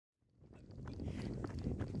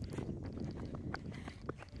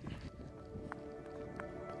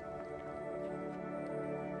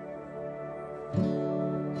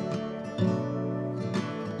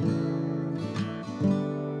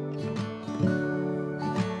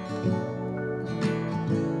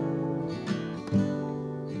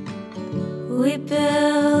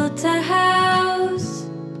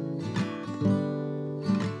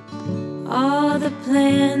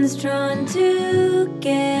hands drawn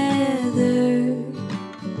together,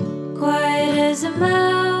 quiet as a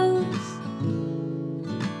mouse.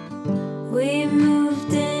 We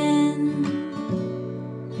moved in.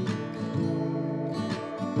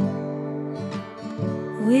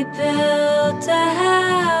 We built a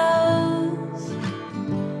house.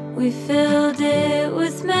 We filled it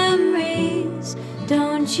with memories.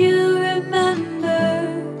 Don't you remember?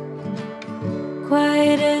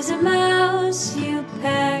 Quiet as a mouse, you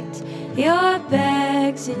packed your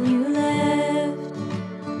bags and you left.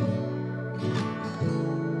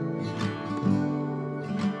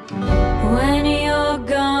 When you're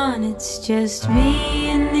gone, it's just me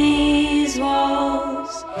and these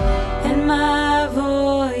walls, and my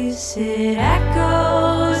voice, it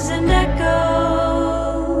echoes and echoes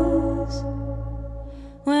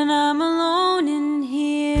when I'm alone in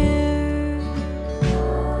here.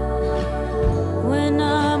 When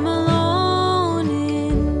I'm alone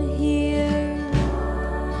in here,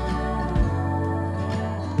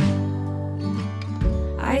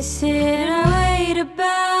 I sit and I wait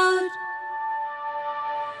about.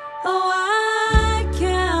 Oh, I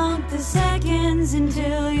count the seconds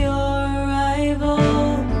until your arrival.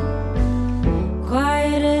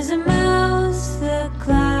 Quiet as a mouse, the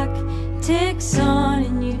clock ticks on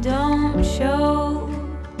and you don't show.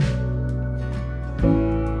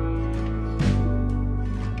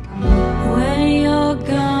 When you're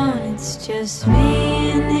gone, it's just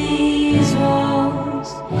me and these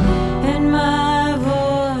walls, and my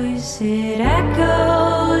voice, it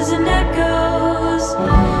echoes and echoes.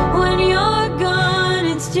 When you're gone,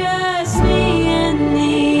 it's just me and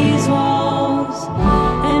these walls,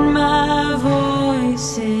 and my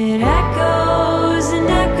voice, it echoes and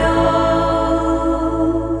echoes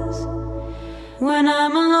when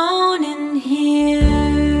I'm alone in here.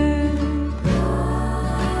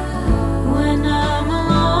 When I'm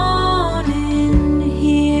alone in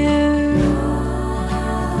here,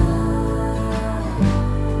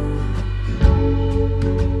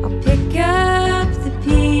 I'll pick up the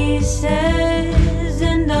pieces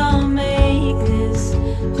and I'll make this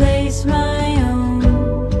place my own.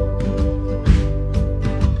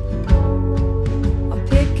 I'll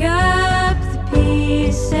pick up the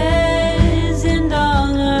pieces and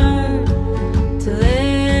I'll learn to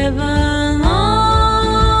live alone.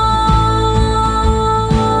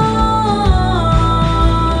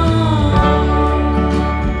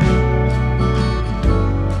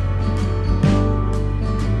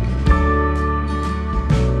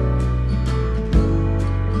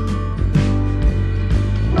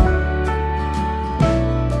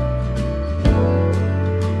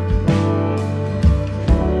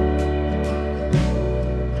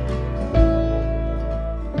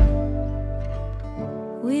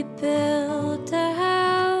 We built a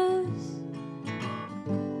house.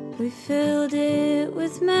 We filled it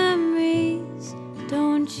with memories.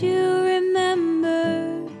 Don't you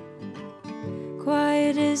remember?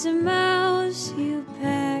 Quiet as a mouse, you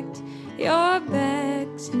packed your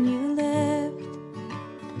bags and you left.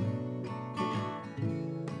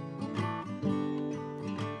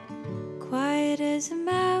 Quiet as a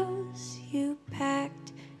mouse.